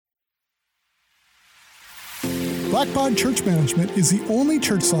Blackbaud Church Management is the only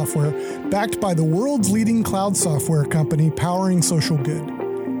church software backed by the world's leading cloud software company powering social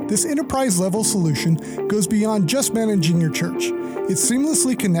good. This enterprise-level solution goes beyond just managing your church. It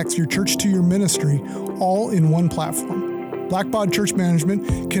seamlessly connects your church to your ministry, all in one platform. Blackbaud Church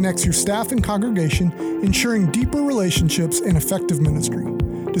Management connects your staff and congregation, ensuring deeper relationships and effective ministry.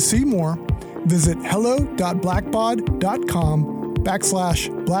 To see more, visit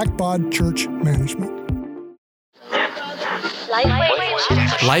hello.blackbaud.com/Blackbaud Church Management.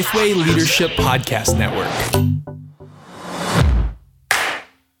 Lifeway Leadership Podcast Network.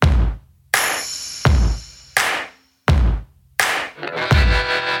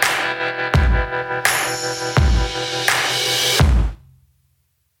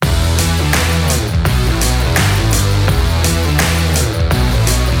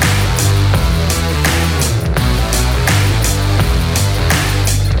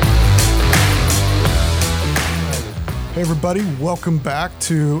 Hey everybody, welcome back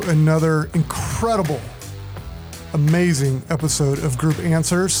to another incredible, amazing episode of Group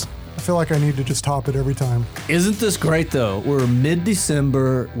Answers. I feel like I need to just top it every time. Isn't this great though? We're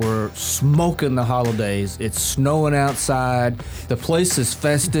mid-December, we're smoking the holidays, it's snowing outside, the place is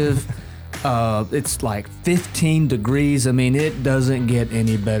festive, it's like 15 degrees. I mean, it doesn't get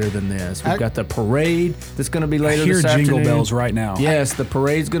any better than this. We've got the parade that's going to be later this afternoon. I hear jingle bells right now. Yes, the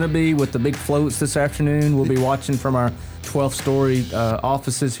parade's going to be with the big floats this afternoon. We'll be watching from our 12th-story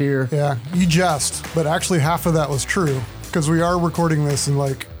offices here. Yeah, you jest, but actually half of that was true because we are recording this in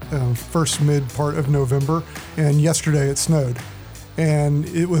like first mid part of November, and yesterday it snowed, and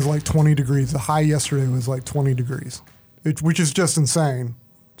it was like 20 degrees. The high yesterday was like 20 degrees, which is just insane.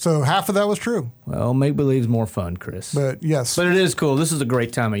 So half of that was true. Well, make-believe's more fun, Chris. But yes. But it is cool. This is a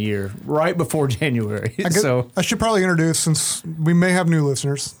great time of year, right before January. I should probably introduce, since we may have new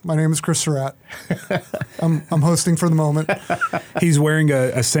listeners. My name is Chris Surratt. I'm hosting for the moment. He's wearing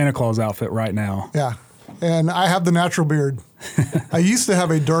a Santa Claus outfit right now. Yeah. And I have the natural beard. I used to have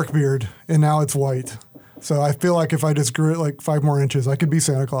a dark beard, and now it's white. So I feel like if I just grew it like 5 more inches, I could be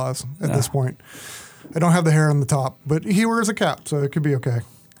Santa Claus at this point. I don't have the hair on the top, but he wears a cap, so it could be okay.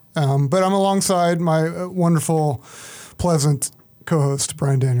 But I'm alongside my wonderful, pleasant co-host,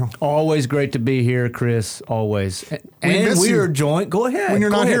 Brian Daniel. Always great to be here, Chris. Always. And we are joined. Go ahead. When you're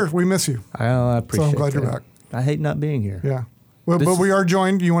not here, we miss you. I appreciate it. So I'm glad you're back. I hate not being here. Yeah. Well, but we are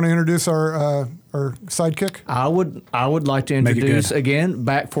joined. Do you want to introduce our sidekick? I would like to introduce again,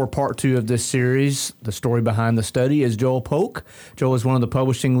 back for part 2 of this series, the story behind the study is Joel Polk. Joel is one of the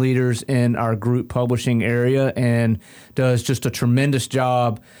publishing leaders in our group publishing area and does just a tremendous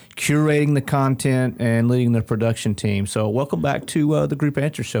job curating the content and leading the production team. So welcome back to the Group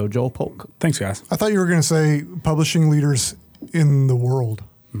Answer Show, Joel Polk. Thanks, guys. I thought you were going to say publishing leaders in the world.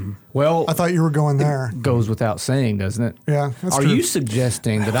 Mm-hmm. Well, I thought you were going there. Goes without saying, doesn't it? Yeah, that's Are true. you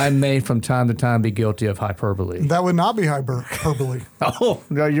suggesting that I may from time to time be guilty of hyperbole? That would not be hyperbole. Oh,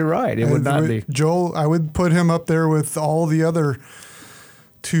 no, you're right. It would not be. Joel, I would put him up there with all the other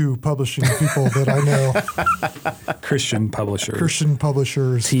 2 publishing people that I know. Christian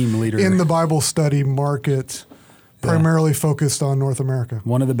publishers. Team leader. In the Bible study market. Primarily focused on North America.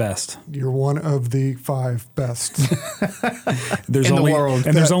 One of the best. You're one of the 5 best. There's only the world.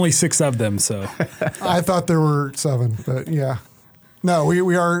 And there's only 6 of them, so. I thought there were 7, but yeah. No,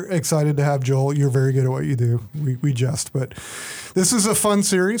 we are excited to have Joel. You're very good at what you do. We jest, but this is a fun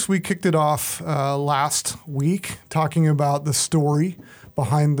series. We kicked it off last week talking about the story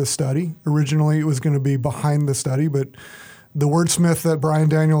behind the study. Originally, it was going to be behind the study, but the wordsmith that Brian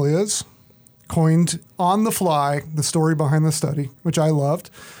Daniel is coined on the fly the story behind the study, which I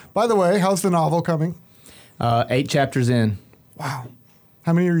loved. By the way, how's the novel coming? 8 chapters in. Wow.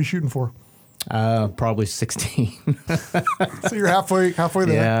 How many are you shooting for? Probably 16. So you're halfway there.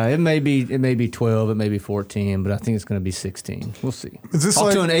 Yeah, it may be 12, it may be 14, but I think it's going to be 16. We'll see. Is this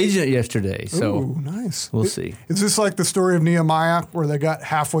Talked to an agent yesterday, so ooh, nice. We'll see. Is this like the story of Nehemiah, where they got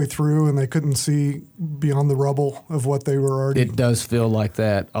halfway through and they couldn't see beyond the rubble of what they were already? It does feel like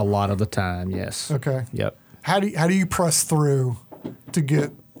that a lot of the time. Yes. Okay. Yep. How do you press through to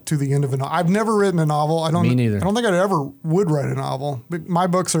get to the end of a novel? I've never written a novel. Me neither. I don't think I ever would write a novel. But my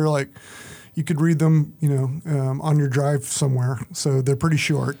books are like, you could read them, on your drive somewhere. So they're pretty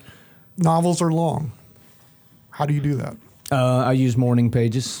short. Novels are long. How do you do that? I use morning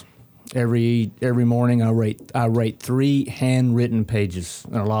pages. Every morning I write 3 handwritten pages,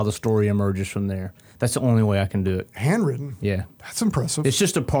 and a lot of the story emerges from there. That's the only way I can do it. Handwritten? Yeah. That's impressive. It's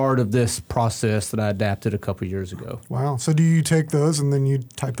just a part of this process that I adapted a couple years ago. Wow. So do you take those and then you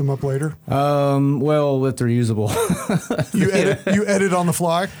type them up later? Well, if they're usable. You edit on the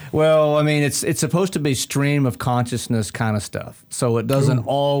fly? Well, I mean, it's supposed to be stream of consciousness kind of stuff. So it doesn't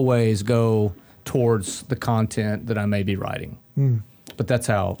always go towards the content that I may be writing. But that's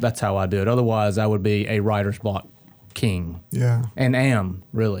how I do it. Otherwise, I would be a writer's block king. Yeah. And am,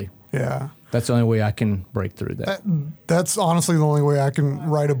 really. Yeah. That's the only way I can break through that. That's honestly the only way I can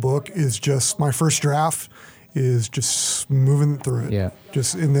write a book is just my first draft is just moving through it. Yeah.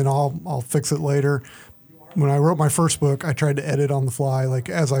 And then I'll fix it later. When I wrote my first book, I tried to edit on the fly like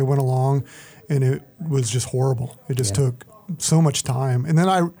as I went along, and it was just horrible. It just took so much time. And then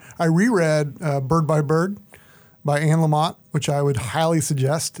I reread Bird by Bird by Anne Lamott, which I would highly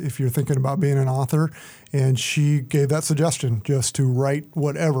suggest if you're thinking about being an author. And she gave that suggestion just to write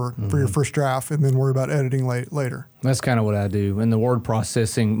whatever for your first draft and then worry about editing later. That's kind of what I do. And the word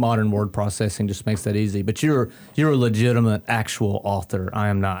processing, modern word processing just makes that easy. But you're a legitimate, actual author. I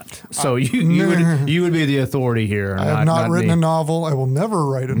am not. So you would be the authority here. I have not written a novel. I will never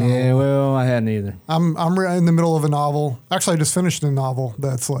write a novel. Yeah, well, I hadn't either. I'm in the middle of a novel. Actually, I just finished a novel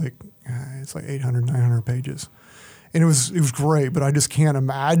that's like, it's like 800, 900 pages. And it was great, but I just can't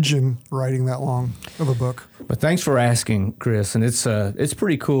imagine writing that long of a book. But thanks for asking, Chris. And it's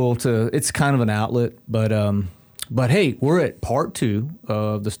pretty cool it's kind of an outlet, but hey, we're at part 2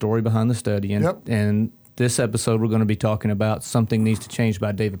 of the story behind the study, and this episode we're going to be talking about Something Needs to Change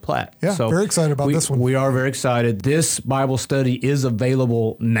by David Platt. Yeah, so very excited about this one. We are very excited. This Bible study is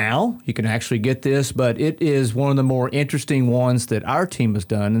available now. You can actually get this, but it is one of the more interesting ones that our team has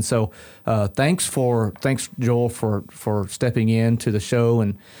done. And so thanks Joel for stepping in to the show.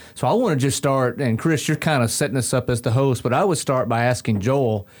 And so I want to just start, and Chris, you're kind of setting us up as the host, but I would start by asking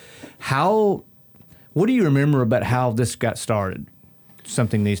Joel, what do you remember about how this got started?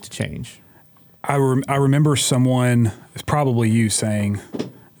 Something Needs to Change. I remember someone, it's probably you, saying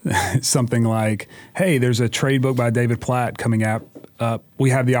something like, hey, there's a trade book by David Platt coming up. We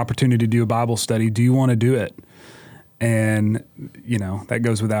have the opportunity to do a Bible study. Do you want to do it? And, that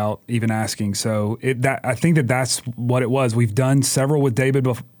goes without even asking. So I think that's what it was. We've done several with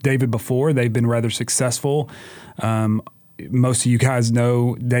David before. They've been rather successful. Most of you guys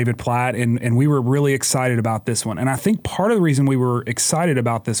know David Platt, and we were really excited about this one. And I think part of the reason we were excited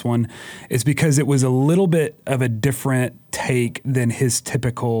about this one is because it was a little bit of a different take than his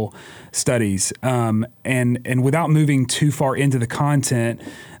typical studies. And without moving too far into the content,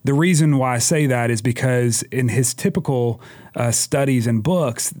 the reason why I say that is because in his typical studies and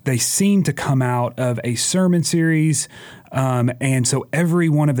books, they seem to come out of a sermon series. And so every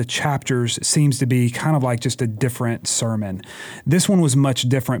one of the chapters seems to be kind of like just a different sermon. This one was much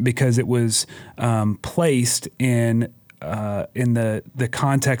different because it was placed in the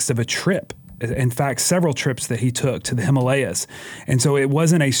context of a trip. In fact, several trips that he took to the Himalayas. And so it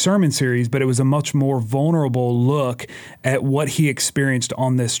wasn't a sermon series, but it was a much more vulnerable look at what he experienced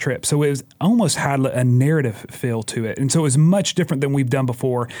on this trip. So it was almost had a narrative feel to it. And so it was much different than we've done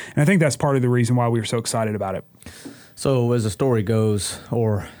before. And I think that's part of the reason why we were so excited about it. So as the story goes,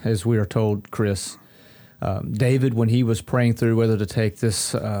 or as we are told, Chris, David, when he was praying through whether to take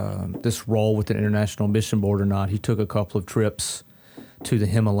this role with the International Mission Board or not, he took a couple of trips to the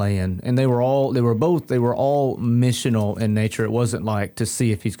Himalayan, and they were all missional in nature. It wasn't like to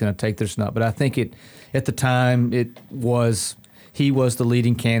see if he's going to take this or not, but I think at the time he was the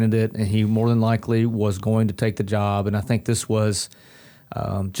leading candidate, and he more than likely was going to take the job. And I think this was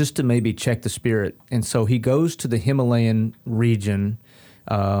just to maybe check the spirit. And so he goes to the Himalayan region.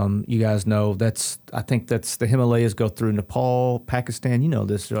 You guys know I think that's the Himalayas go through Nepal, Pakistan. You know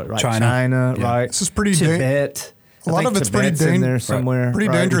this, right? China, yeah. right? This is pretty Tibet. A lot of it's pretty dangerous somewhere. Right.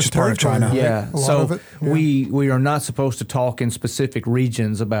 Pretty dangerous part of China. Right? Yeah. A lot so of it, we are not supposed to talk in specific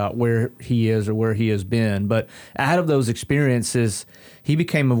regions about where he is or where he has been. But out of those experiences, he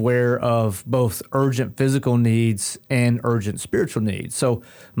became aware of both urgent physical needs and urgent spiritual needs. So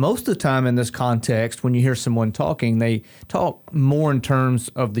most of the time in this context, when you hear someone talking, they talk more in terms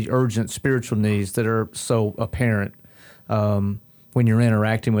of the urgent spiritual needs that are so apparent when you're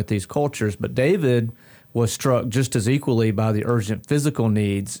interacting with these cultures. But David was struck just as equally by the urgent physical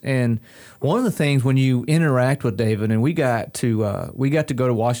needs. And one of the things when you interact with David, and we got to go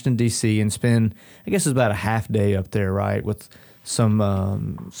to Washington, D.C. and spend, I guess it's about a half day up there, right, with some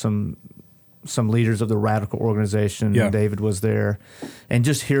some leaders of the Radical organization. Yeah. And David was there, and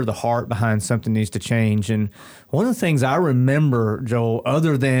just hear the heart behind something needs to change. And one of the things I remember, Joel,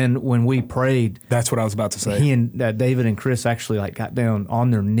 other than when we prayed, that's what I was about to say. He and David and Chris actually like got down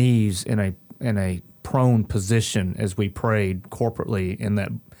on their knees in a prone position as we prayed corporately in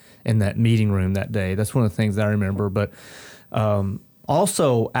that meeting room that day. That's one of the things that I remember. But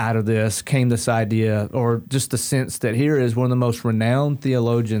also out of this came this idea, or just the sense that here is one of the most renowned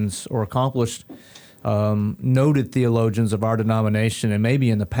theologians or accomplished, noted theologians of our denomination and maybe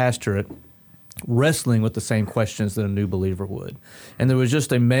in the pastorate, wrestling with the same questions that a new believer would. And there was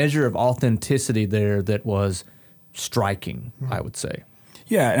just a measure of authenticity there that was striking, I would say.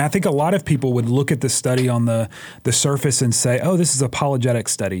 Yeah, and I think a lot of people would look at the study on the surface and say, oh, this is an apologetic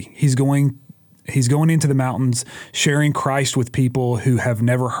study. He's going into the mountains, sharing Christ with people who have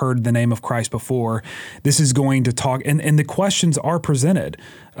never heard the name of Christ before. This is going to talk, and the questions are presented.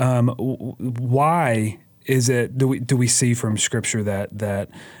 Why is it? Do we see from Scripture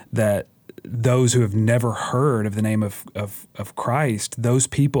that those who have never heard of the name of Christ, those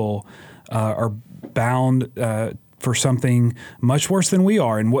people are bound for something much worse than we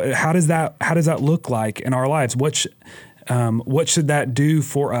are? And how does that look like in our lives? What should that do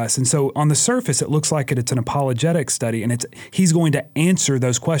for us? And so on the surface, it looks like it's an apologetic study, and he's going to answer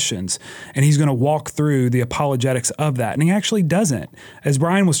those questions, and he's going to walk through the apologetics of that. And he actually doesn't. As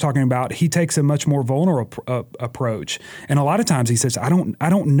Brian was talking about, he takes a much more vulnerable approach. And a lot of times he says, I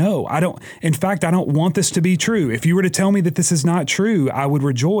don't know. In fact, I don't want this to be true. If you were to tell me that this is not true, I would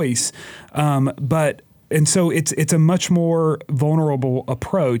rejoice. And so it's a much more vulnerable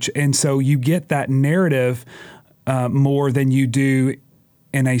approach. And so you get that narrative more than you do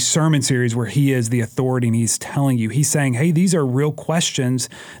in a sermon series where he is the authority and he's telling you. He's saying, hey, these are real questions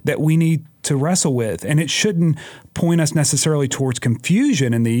that we need to wrestle with. And it shouldn't point us necessarily towards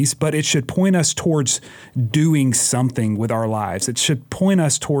confusion in these, but it should point us towards doing something with our lives. It should point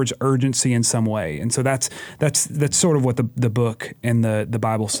us towards urgency in some way. And so that's sort of what the book and the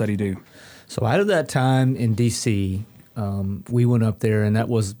Bible study do. So out of that time in D.C., we went up there, and that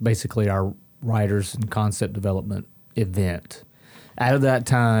was basically our writers and concept development event. Out of that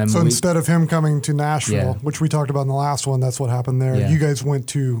time... So instead of him coming to Nashville, Yeah. which we talked about in the last one, that's what happened there. Yeah. You guys went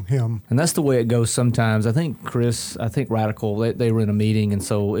to him. And that's the way it goes sometimes. I think Radical, they were in a meeting, and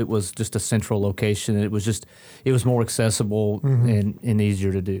so it was just a central location. And it was more accessible and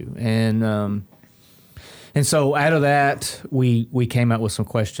easier to do. And so out of that, we came out with some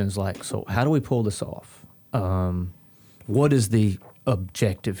questions like, so how do we pull this off? What is the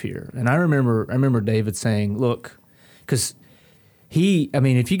objective here? And I remember David saying, look, because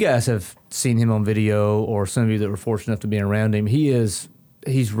if you guys have seen him on video, or some of you that were fortunate enough to be around him, he's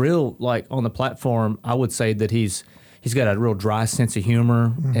real, like on the platform, I would say that he's got a real dry sense of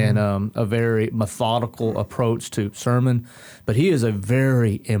humor and a very methodical approach to sermon, but he is a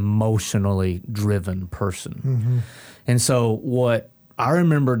very emotionally driven person. And so what I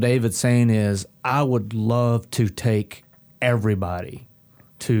remember David saying is, I would love to take everybody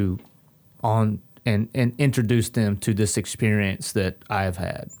and introduce them to this experience that I have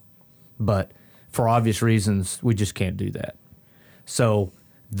had. But for obvious reasons, we just can't do that. So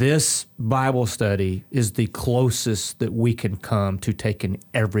this Bible study is the closest that we can come to taking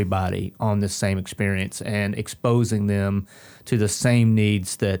everybody on this same experience and exposing them to the same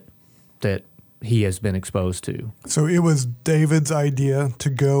needs that he has been exposed to. So it was David's idea to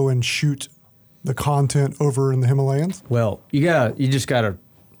go and shoot the content over in the Himalayas? Well, you just gotta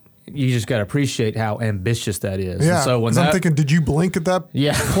appreciate how ambitious that is. Yeah. And so I'm thinking, did you blink at that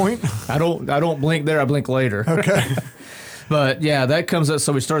point? I don't blink there. I blink later. Okay. But yeah, that comes up.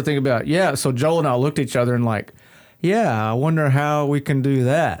 So we started thinking about, so Joel and I looked at each other and like, I wonder how we can do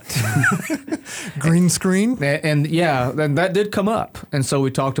that. Green screen? And that did come up. And so we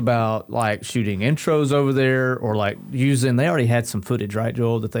talked about like shooting intros over there, or like they already had some footage, right,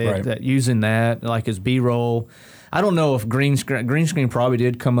 Joel, that using that like as B-roll. I don't know if green screen probably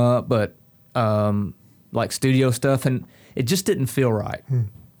did come up, but like studio stuff, and it just didn't feel right.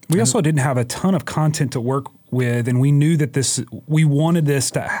 We also didn't have a ton of content to work with, and we knew that we wanted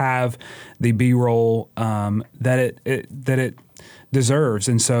this to have the B-roll that it deserves,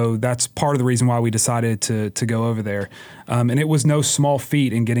 and so that's part of the reason why we decided to go over there. And it was no small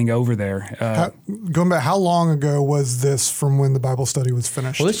feat in getting over there. Going back, how long ago was this from when the Bible study was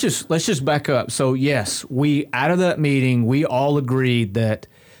finished? Well, let's just back up. So yes, out of that meeting, we all agreed that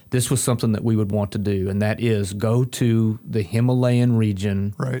this was something that we would want to do, and that is go to the Himalayan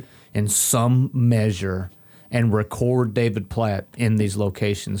region, right, in some measure, and record David Platt in these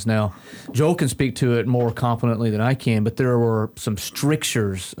locations. Now, Joel can speak to it more competently than I can, but there were some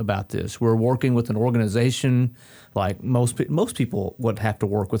strictures about this. We're working with an organization like most people would have to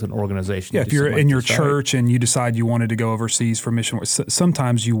work with an organization. Yeah, if you're in your church and you decide you wanted to go overseas for mission work,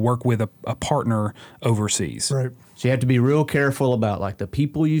 sometimes you work with a partner overseas. Right. So you have to be real careful about like the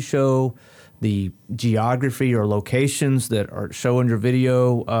people you show, the geography or locations that are showing your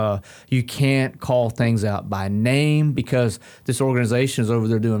video. You can't call things out by name because this organization is over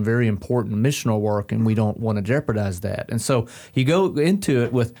there doing very important missional work, and we don't want to jeopardize that. And so you go into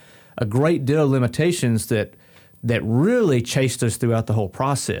it with a great deal of limitations that really chased us throughout the whole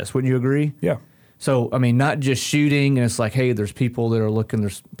process. Wouldn't you agree? Yeah. So, I mean, not just shooting, and it's like, hey, there's people that are looking,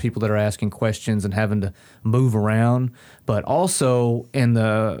 there's people that are asking questions and having to move around, but also in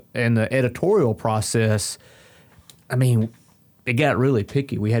the editorial process, I mean, it got really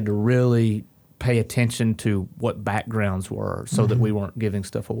picky. We had to really pay attention to what backgrounds were so that we weren't giving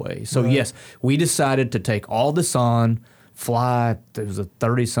stuff away. So, yes, we decided to take all this on, fly. It was a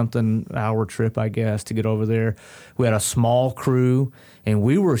 30-something hour trip, I guess, to get over there. We had a small crew, and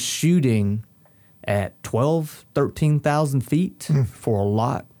we were shooting at 13,000 feet for a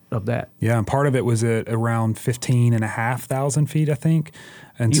lot of that. Yeah, and part of it was at around 15,500 feet, I think.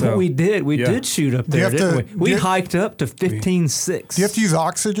 And so we did shoot up there, didn't we? We hiked up to 15,600. Do you have to use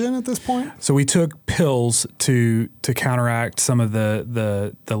oxygen at this point? So we took pills to counteract some of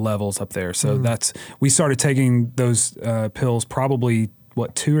the levels up there. So we started taking those pills probably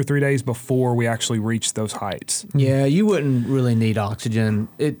 2 or 3 days before we actually reached those heights. Yeah, you wouldn't really need oxygen.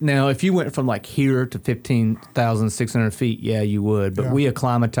 Now, if you went from like here to 15,600 feet, yeah, you would. But we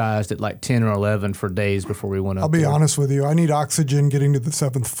acclimatized at like 10 or 11 for days before we went up. I'll be honest with you. I need oxygen getting to the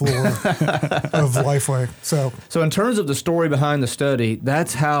 7th floor of Lifeway. So in terms of the story behind the study,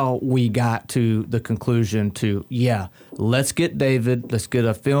 that's how we got to the conclusion to, let's get David, let's get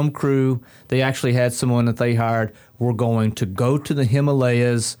a film crew. They actually had someone that they hired. We're going to go to the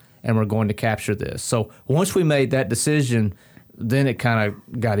Himalayas and we're going to capture this. So once we made that decision, then it kind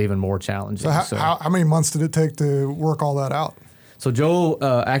of got even more challenging. So how many months did it take to work all that out? So Joel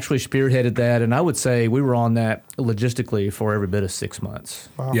actually spearheaded that, and I would say we were on that logistically for every bit of 6 months.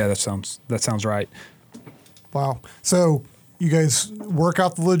 Wow. Yeah, that sounds right. Wow. So you guys work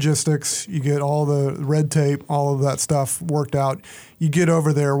out the logistics, you get all the red tape, all of that stuff worked out. You get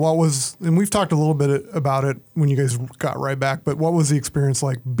over there. And we've talked a little bit about it when you guys got right back, but what was the experience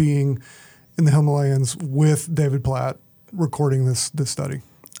like being in the Himalayas with David Platt recording this study?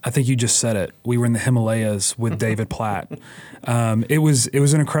 I think you just said it. We were in the Himalayas with David Platt. It was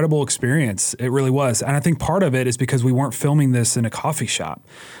an incredible experience. It really was. And I think part of it is because we weren't filming this in a coffee shop.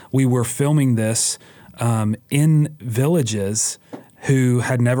 We were filming this in villages who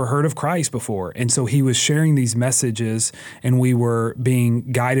had never heard of Christ before. And so he was sharing these messages, and we were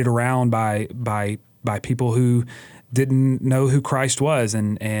being guided around by people who didn't know who Christ was,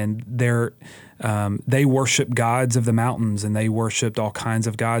 and they worshiped gods of the mountains, and they worshiped all kinds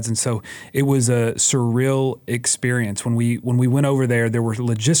of gods. And so it was a surreal experience. When we went over there, there were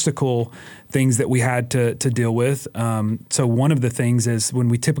logistical things that we had to deal with. So one of the things is when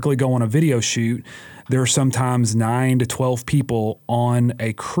we typically go on a video shoot, there are sometimes 9 to 12 people on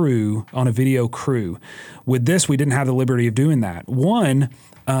a video crew. With this, we didn't have the liberty of doing that. One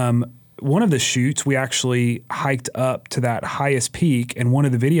of the shoots, we actually hiked up to that highest peak, and one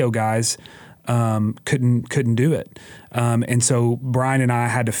of the video guys couldn't do it. And so Brian and I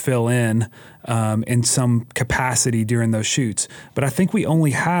had to fill in some capacity during those shoots. But I think we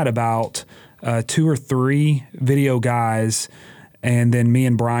only had about 2 or 3 video guys, and then me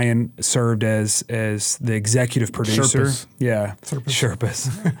and Brian served as the executive producer. Sherpas. Yeah,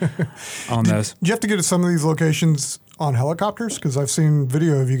 Sherpas on those. Did you have to get to some of these locations on helicopters? Because I've seen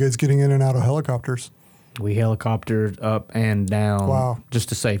video of you guys getting in and out of helicopters. We helicoptered up and down just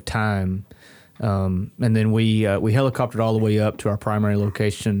to save time. And then we helicoptered all the way up to our primary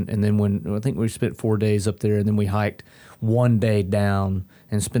location. And then I think we spent 4 days up there, and then we hiked 1 day down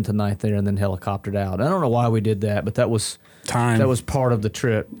and spent the night there and then helicoptered out. I don't know why we did that, but that was time. That was part of the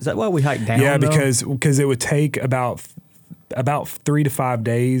trip. Is that why we hiked down? Yeah, because it would take about 3 to 5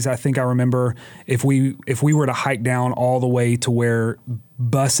 days. I think I remember if we were to hike down all the way to where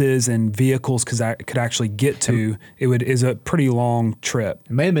buses and vehicles could actually get to, is a pretty long trip.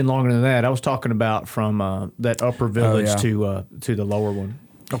 It may have been longer than that. I was talking about from that upper village to the lower one.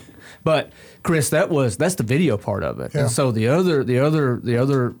 Oh. But Chris, that's the video part of it. Yeah. And so the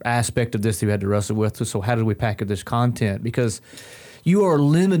other aspect of this that we had to wrestle with was, so how did we package this content? Because you are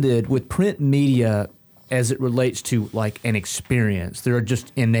limited with print media. as it relates to like an experience, there are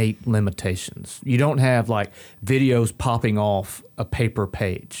just innate limitations. You don't have like videos popping off a paper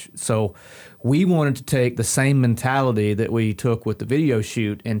page. So we wanted to take the same mentality that we took with the video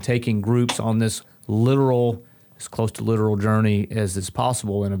shoot and taking groups on this literal, as close to literal journey as is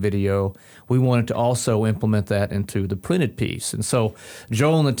possible in a video. We wanted to also implement that into the printed piece. And so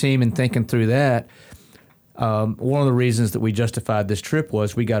Joel and the team, in thinking through that, one of the reasons that we justified this trip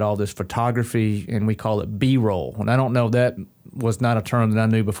was we got all this photography, and we call it B-roll. And I don't know, that was not a term that I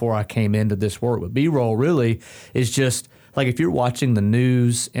knew before I came into this work, but B-roll really is just like if you're watching the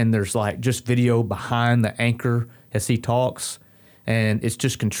news and there's like just video behind the anchor as he talks, and it's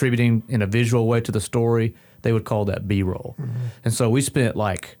just contributing in a visual way to the story, they would call that B-roll. Mm-hmm. And so we spent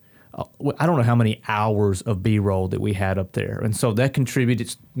like, I don't know how many hours of B-roll that we had up there. And so that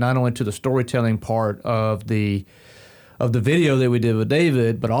contributed not only to the storytelling part of the video that we did with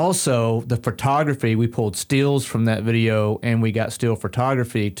David, but also the photography. We pulled stills from that video, and we got still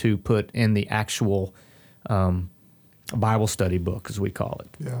photography to put in the actual Bible study book, as we call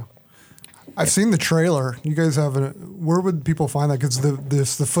it. Yeah. I've seen the trailer. You guys have where would people find that? Because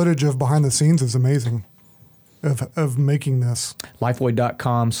the footage of behind the scenes is amazing. Of making this.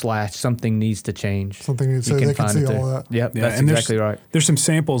 Lifeway.com/something needs to change. Something needs to, so they can see all that. Yep, yeah, that's exactly right. There's some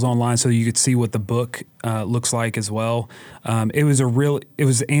samples online so you could see what the book looks like as well. It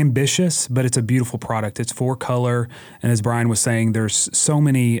was ambitious, but it's a beautiful product. It's 4-color, and as Brian was saying, there's so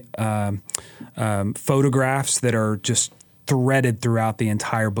many photographs that are just threaded throughout the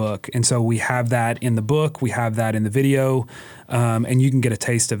entire book. And so we have that in the book, we have that in the video, and you can get a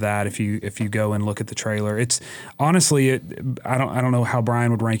taste of that if you go and look at the trailer. It's honestly, I don't know how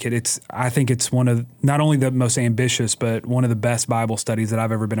Brian would rank it. I think it's one of not only the most ambitious, but one of the best Bible studies that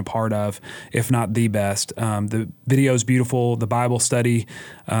I've ever been a part of, if not the best. The video is beautiful. The Bible study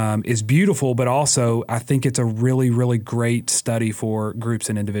is beautiful, but also I think it's a really, really great study for groups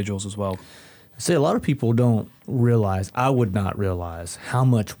and individuals as well. See, a lot of people don't realize, I would not realize, how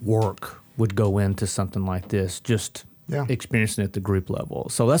much work would go into something like this, just experiencing it at the group level.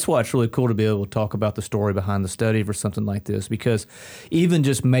 So that's why it's really cool to be able to talk about the story behind the study for something like this, because even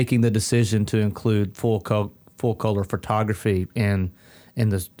just making the decision to include full color photography in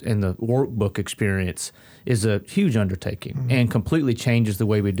the workbook experience is a huge undertaking and completely changes the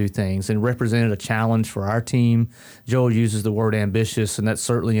way we do things and represented a challenge for our team. Joel uses the word ambitious, and that's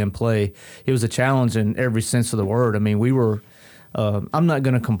certainly in play. It was a challenge in every sense of the word. I mean, we were, I'm not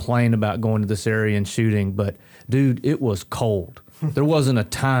going to complain about going to this area and shooting, but dude, it was cold. There wasn't a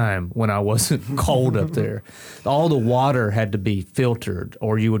time when I wasn't cold up there. All the water had to be filtered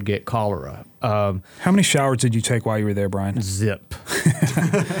or you would get cholera. How many showers did you take while you were there, Brian? Zip.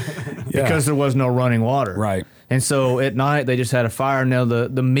 Because there was no running water. Right. And so at night they just had a fire. Now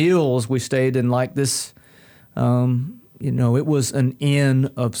the meals, we stayed in like this, it was an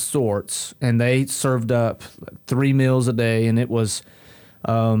inn of sorts, and they served up 3 meals a day, and it was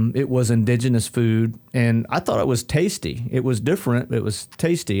indigenous food, and I thought it was tasty. It was different. It was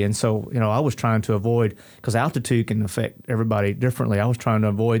tasty. And so, I was trying to avoid, because altitude can affect everybody differently. I was trying to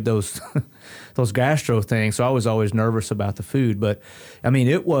avoid those those gastro things. So I was always nervous about the food. But I mean,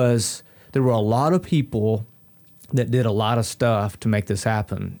 there were a lot of people that did a lot of stuff to make this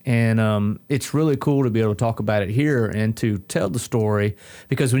happen. And it's really cool to be able to talk about it here and to tell the story,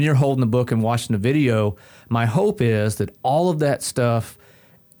 because when you're holding the book and watching the video, my hope is that all of that stuff,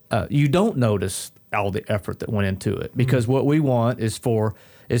 you don't notice all the effort that went into it, because what we want is for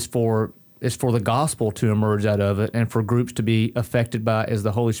the gospel to emerge out of it and for groups to be affected by it as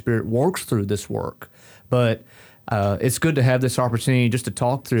the Holy Spirit works through this work. But it's good to have this opportunity just to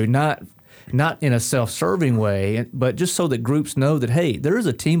talk through, not in a self-serving way, but just so that groups know that, hey, there is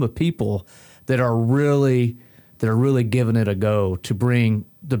a team of people that are really giving it a go to bring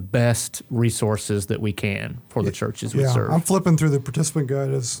the best resources that we can for the churches we serve. I'm flipping through the participant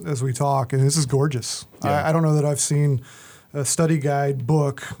guide as we talk, and this is gorgeous. Yeah. I don't know that I've seen a study guide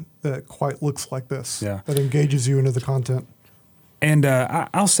book that quite looks like this, that engages you into the content. And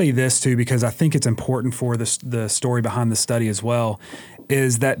I'll say this too, because I think it's important for the story behind the study as well,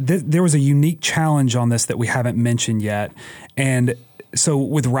 is that there was a unique challenge on this that we haven't mentioned yet. And so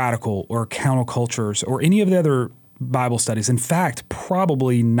with radical or countercultures or any of the other Bible studies, in fact,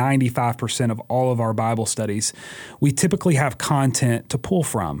 probably 95% of all of our Bible studies, we typically have content to pull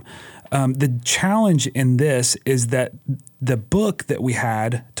from. The challenge in this is that the book that we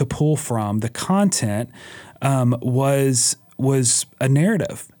had to pull from, the content was a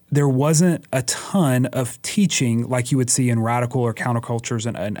narrative. there wasn't a ton of teaching like you would see in Radical or Countercultures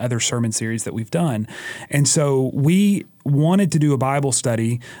and other sermon series that we've done. And so we wanted to do a Bible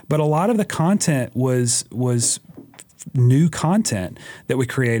study, but a lot of the content was new content that we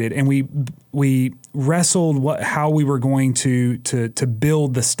created, and we wrestled how we were going to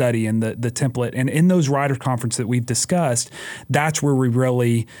build the study and the template. And in those writer conference that we've discussed, that's where we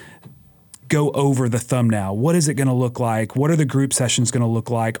really go over the thumbnail. What is it going to look like? What are the group sessions going to look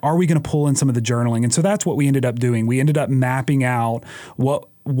like? Are we going to pull in some of the journaling? And so that's what we ended up doing. We ended up mapping out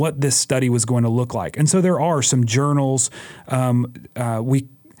what this study was going to look like. And so there are some journals.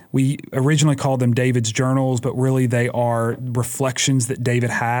 We originally called them David's journals, but really they are reflections that David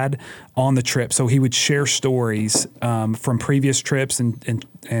had on the trip. So he would share stories from previous trips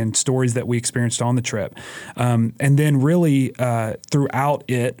and stories that we experienced on the trip. And then really throughout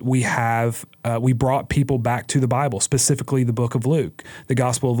it, we brought people back to the Bible, specifically the book of Luke, the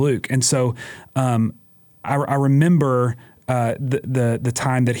Gospel of Luke. And so I remember the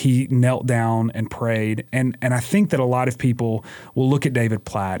time that he knelt down and prayed. And I think that a lot of people will look at David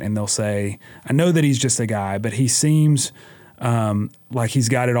Platt and they'll say, I know that he's just a guy, but he seems like he's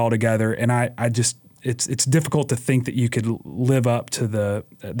got it all together. And I just, it's difficult to think that you could live up to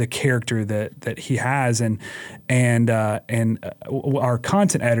the character that he has. And our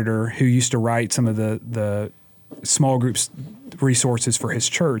content editor, who used to write some of the small groups resources for his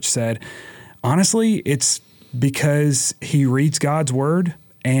church, said, honestly, it's because he reads God's word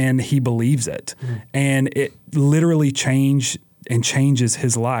and he believes it. And it literally changes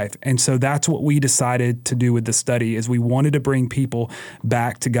his life. And so that's what we decided to do with the study, is we wanted to bring people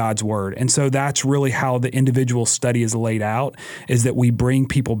back to God's word. And so that's really how the individual study is laid out, is that we bring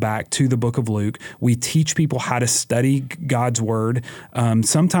people back to the book of Luke. We teach people how to study God's word.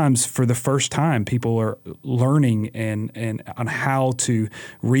 Sometimes for the first time, people are learning and on how to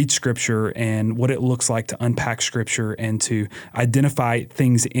read scripture and what it looks like to unpack scripture and to identify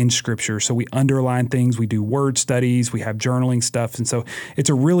things in scripture. So we underline things, we do word studies, we have journaling stuff. And so it's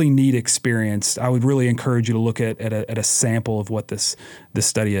a really neat experience. I would really encourage you to look at a sample of what this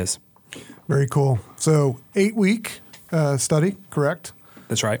study is. Very cool. So 8-week study, correct?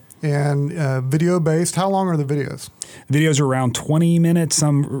 That's right. And video-based. How long are the videos? Videos are around 20 minutes.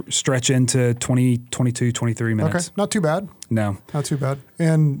 Some stretch into 20, 22, 23 minutes. Okay. Not too bad. No. Not too bad.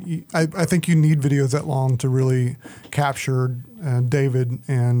 And I think you need videos that long to really capture David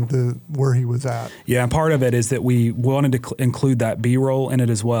and where he was at. Yeah, and part of it is that we wanted to include that B-roll in it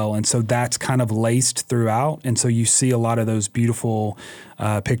as well. And so that's kind of laced throughout. And so you see a lot of those beautiful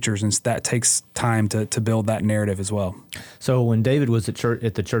pictures, and that takes time to build that narrative as well. So when David was at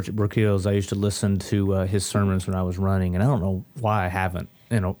the church at Brook Hills, I used to listen to his sermons when I was running, and I don't know why I haven't,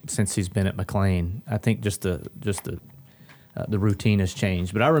 since he's been at McLean. I think just the routine has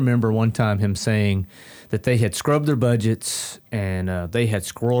changed. But I remember one time him saying that they had scrubbed their budgets and they had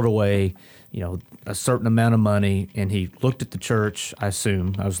squirreled away, a certain amount of money. And he looked at the church, I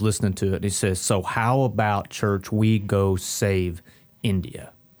assume, I was listening to it, and he says, so how about, church, we go save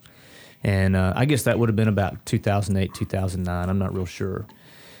India? And I guess that would have been about 2008, 2009. I'm not real sure.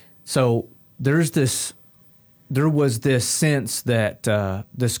 So there was this sense that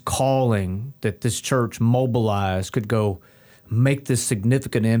this calling that this church mobilized could go make this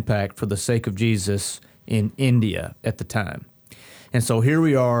significant impact for the sake of Jesus in India at the time. And so here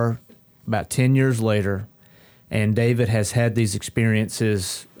we are about 10 years later, and David has had these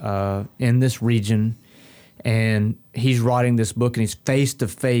experiences in this region, and he's writing this book, and he's face to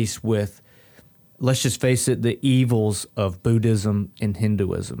face with, let's just face it, the evils of Buddhism and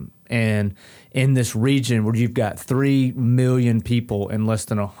Hinduism. And in this region where you've got 3 million people and less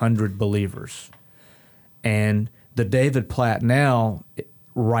than 100 believers. And the David Platt now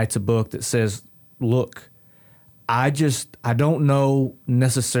writes a book that says, look, I don't know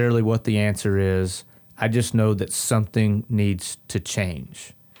necessarily what the answer is. I just know that something needs to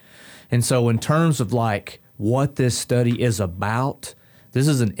change. And so in terms of like what this study is about, this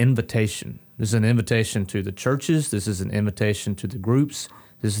is an invitation. This is an invitation to the churches. This is an invitation to the groups.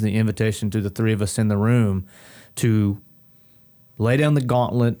 This is the invitation to the 3 of us in the room to lay down the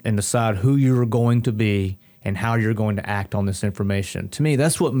gauntlet and decide who you're going to be and how you're going to act on this information. To me,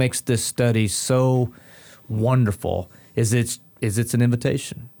 that's what makes this study so wonderful, is it's an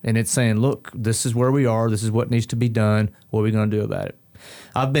invitation. And it's saying, look, this is where we are. This is what needs to be done. What are we going to do about it?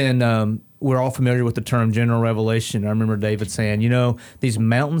 We're all familiar with the term general revelation. I remember David saying, these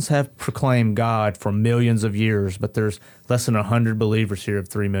mountains have proclaimed God for millions of years, but there's less than 100 believers here of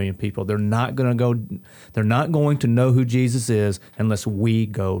 3 million people. They're not going to know who Jesus is unless we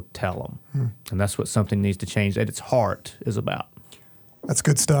go tell them. And that's what something needs to change at its heart is about. That's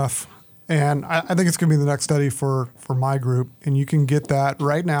good stuff. And I think it's going to be the next study for my group. And you can get that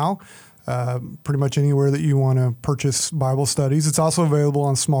right now, pretty much anywhere that you want to purchase Bible studies. It's also available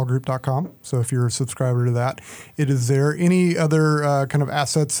on smallgroup.com. So if you're a subscriber to that, it is there. Any other kind of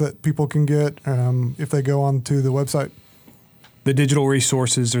assets that people can get if they go onto the website? The digital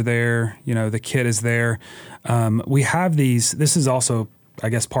resources are there. The kit is there. We have these. This is also, I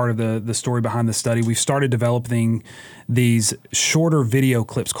guess, part of the story behind the study. We've started developing these shorter video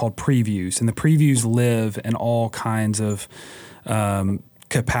clips called previews, and the previews live in all kinds of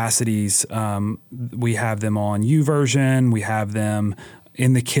capacities. We have them on YouVersion. We have them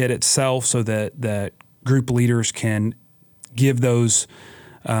in the kit itself so that group leaders can give those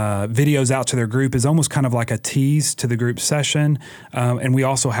videos out to their group is almost kind of like a tease to the group session. And we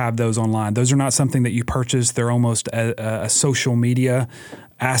also have those online. Those are not something that you purchase. They're almost a social media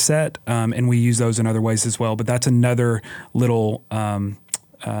asset, and we use those in other ways as well. But that's another little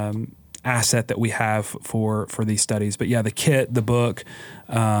asset that we have for these studies. But yeah, the kit, the book,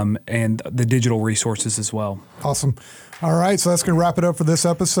 and the digital resources as well. Awesome. All right, so that's going to wrap it up for this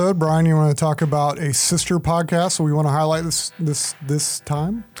episode. Brian, you want to talk about a sister podcast so we want to highlight this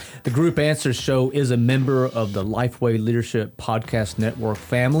time? The Group Answers Show is a member of the Lifeway Leadership Podcast Network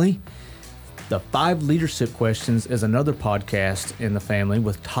family. The 5 Leadership Questions is another podcast in the family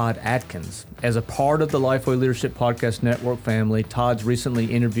with Todd Atkins. As a part of the Lifeway Leadership Podcast Network family, Todd's recently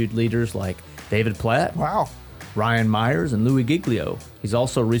interviewed leaders like David Platt, wow, Ryan Myers, and Louis Giglio. He's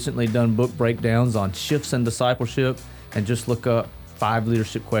also recently done book breakdowns on shifts in discipleship. And just look up 5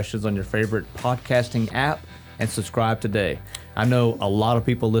 Leadership Questions on your favorite podcasting app and subscribe today. I know a lot of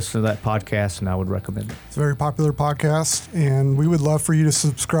people listen to that podcast, and I would recommend it. It's a very popular podcast, and we would love for you to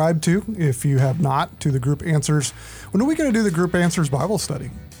subscribe to, if you have not, to the Group Answers. When are we going to do the Group Answers Bible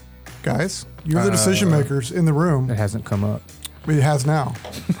study? Guys, you're the decision makers in the room. It hasn't come up. It has now.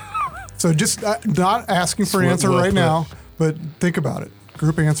 So just not asking for an answer right now, but think about it.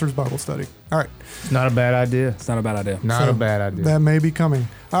 Group Answers Bible study. All right. It's not a bad idea. It's not a bad idea. Not a bad idea. That may be coming.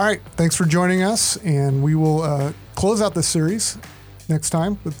 All right. Thanks for joining us. And we will close out this series next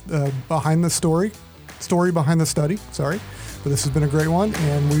time with Behind the Story behind the study. Sorry. But this has been a great one.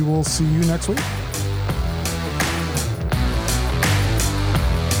 And we will see you next week.